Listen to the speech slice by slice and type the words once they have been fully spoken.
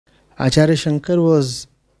Acharya Shankar was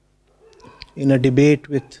in a debate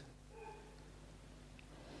with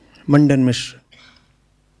Mandan Mishra.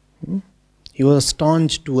 He was a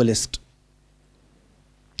staunch dualist.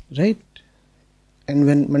 Right? And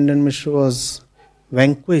when Mandan Mishra was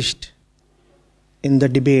vanquished in the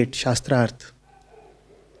debate, Shastrarth,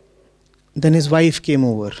 then his wife came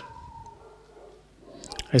over.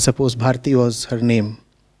 I suppose Bharti was her name.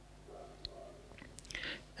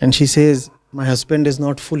 And she says, my husband is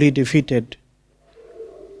not fully defeated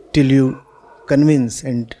till you convince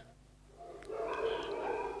and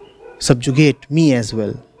subjugate me as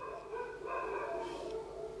well.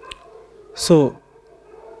 So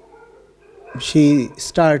she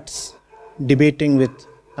starts debating with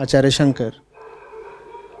Acharya Shankar,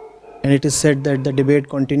 and it is said that the debate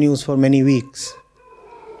continues for many weeks,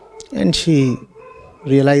 and she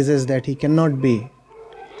realizes that he cannot be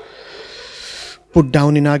put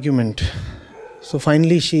down in argument. So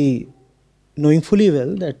finally she, knowing fully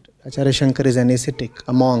well that Acharya Shankar is an ascetic,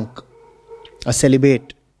 a monk, a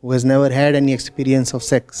celibate who has never had any experience of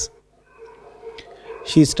sex,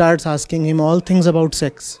 she starts asking him all things about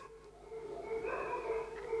sex.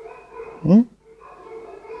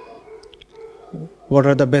 What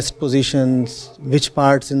are the best positions? Which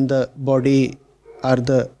parts in the body are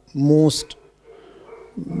the most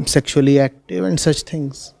sexually active and such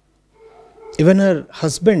things. Even her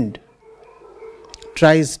husband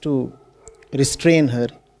tries to restrain her.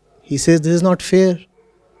 He says, this is not fair.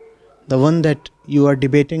 The one that you are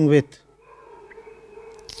debating with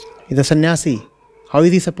is a sannyasi. How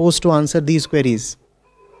is he supposed to answer these queries?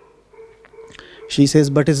 She says,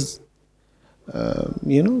 but is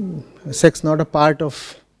sex not a part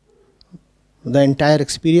of the entire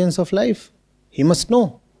experience of life? He must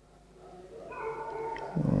know.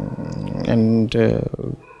 And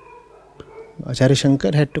Acharya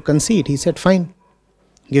Shankar had to concede. He said, fine,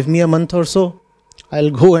 give me a month or so.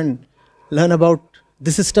 I'll go and learn about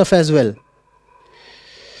this stuff as well.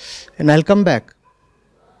 And I'll come back.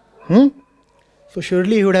 So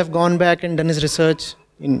surely he would have gone back and done his research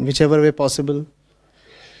in whichever way possible.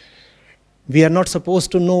 We are not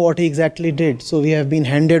supposed to know what he exactly did, so we have been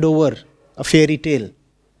handed over a fairy tale.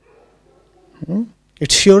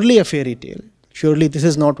 It's surely a fairy tale. Surely this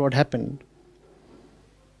is not what happened.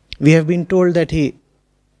 We have been told that he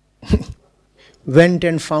went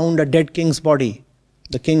and found a dead king's body.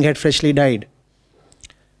 The king had freshly died.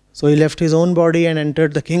 So he left his own body and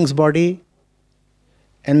entered the king's body,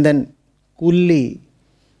 and then coolly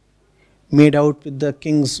made out with the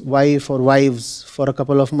king's wife or wives for a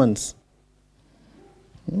couple of months.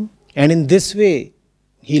 And in this way,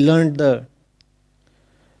 he learned the,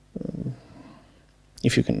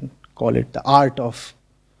 if you can call it, the art of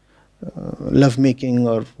lovemaking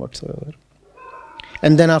or whatsoever.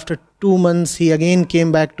 And then after 2 months, he again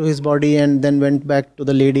came back to his body and then went back to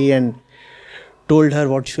the lady and told her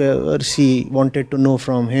whatever she wanted to know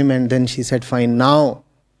from him. And then she said, fine, now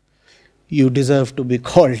you deserve to be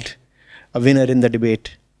called a winner in the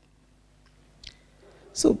debate.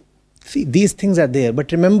 So, see, these things are there.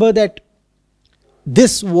 But remember that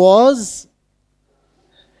this was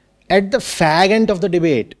at the fag end of the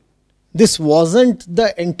debate. This wasn't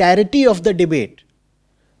the entirety of the debate.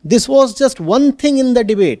 This was just one thing in the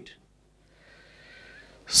debate.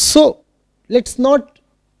 So, let's not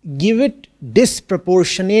give it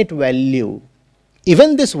disproportionate value.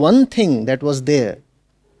 Even this one thing that was there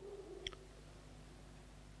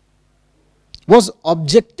was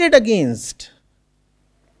objected against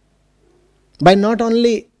by not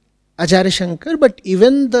only Acharya Shankar, but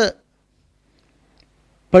even the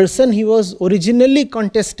person he was originally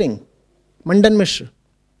contesting, Mandan Mishra.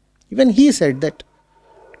 Even he said that,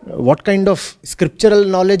 what kind of scriptural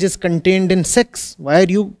knowledge is contained in sex? Why are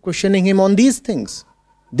you questioning him on these things?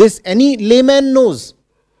 This any layman knows.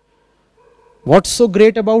 What's so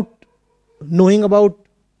great about knowing about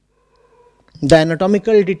the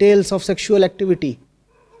anatomical details of sexual activity?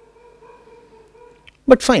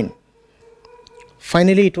 But fine.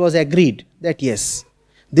 Finally, it was agreed that yes,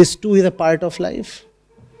 this too is a part of life.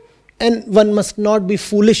 And one must not be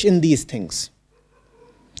foolish in these things.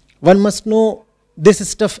 One must know this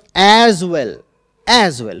stuff as well.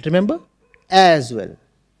 As well. Remember? As well.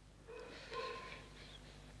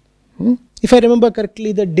 If I remember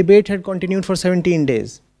correctly, the debate had continued for 17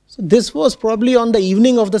 days. So this was probably on the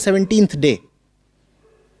evening of the 17th day.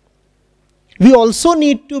 We also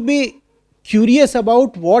need to be curious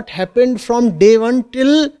about what happened from day 1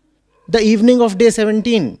 till the evening of day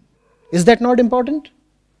 17. Is that not important?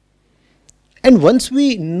 And once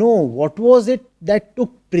we know what was it that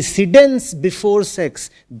took precedence before sex,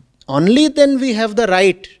 only then we have the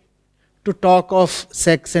right to talk of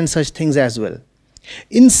sex and such things as well.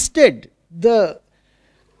 Instead, the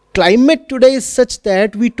climate today is such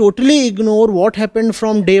that we totally ignore what happened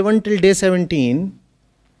from day 1 till day 17,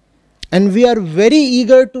 and we are very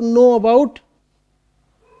eager to know about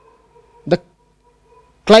the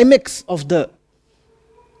climax of the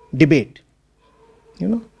debate. You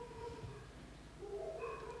know?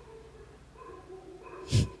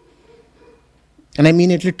 And I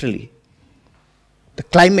mean it literally. The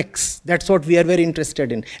climax, that's what we are very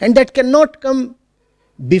interested in. And that cannot come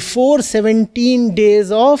before 17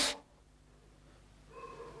 days of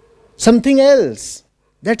something else.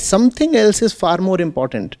 That something else is far more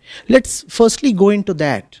important. Let's firstly go into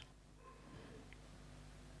that.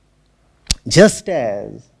 Just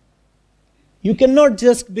as you cannot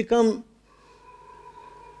just become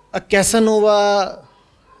a Casanova,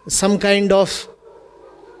 some kind of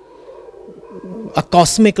a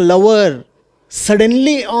cosmic lover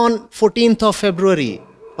suddenly on 14th of February,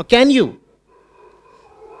 or can you?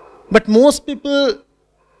 But most people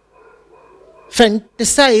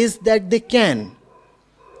fantasize that they can.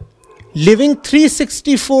 Living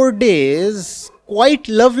 364 days quite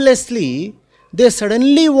lovelessly, they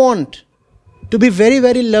suddenly want to be very,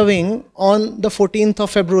 very loving on the 14th of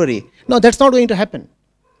February. No, that's not going to happen.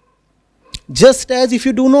 Just as if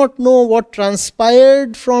you do not know what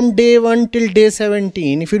transpired from day 1 till day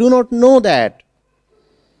 17, if you do not know that,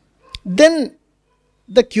 then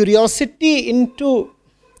the curiosity into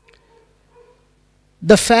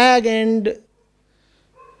the fag and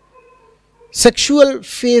sexual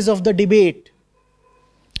phase of the debate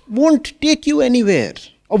won't take you anywhere,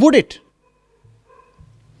 or would it?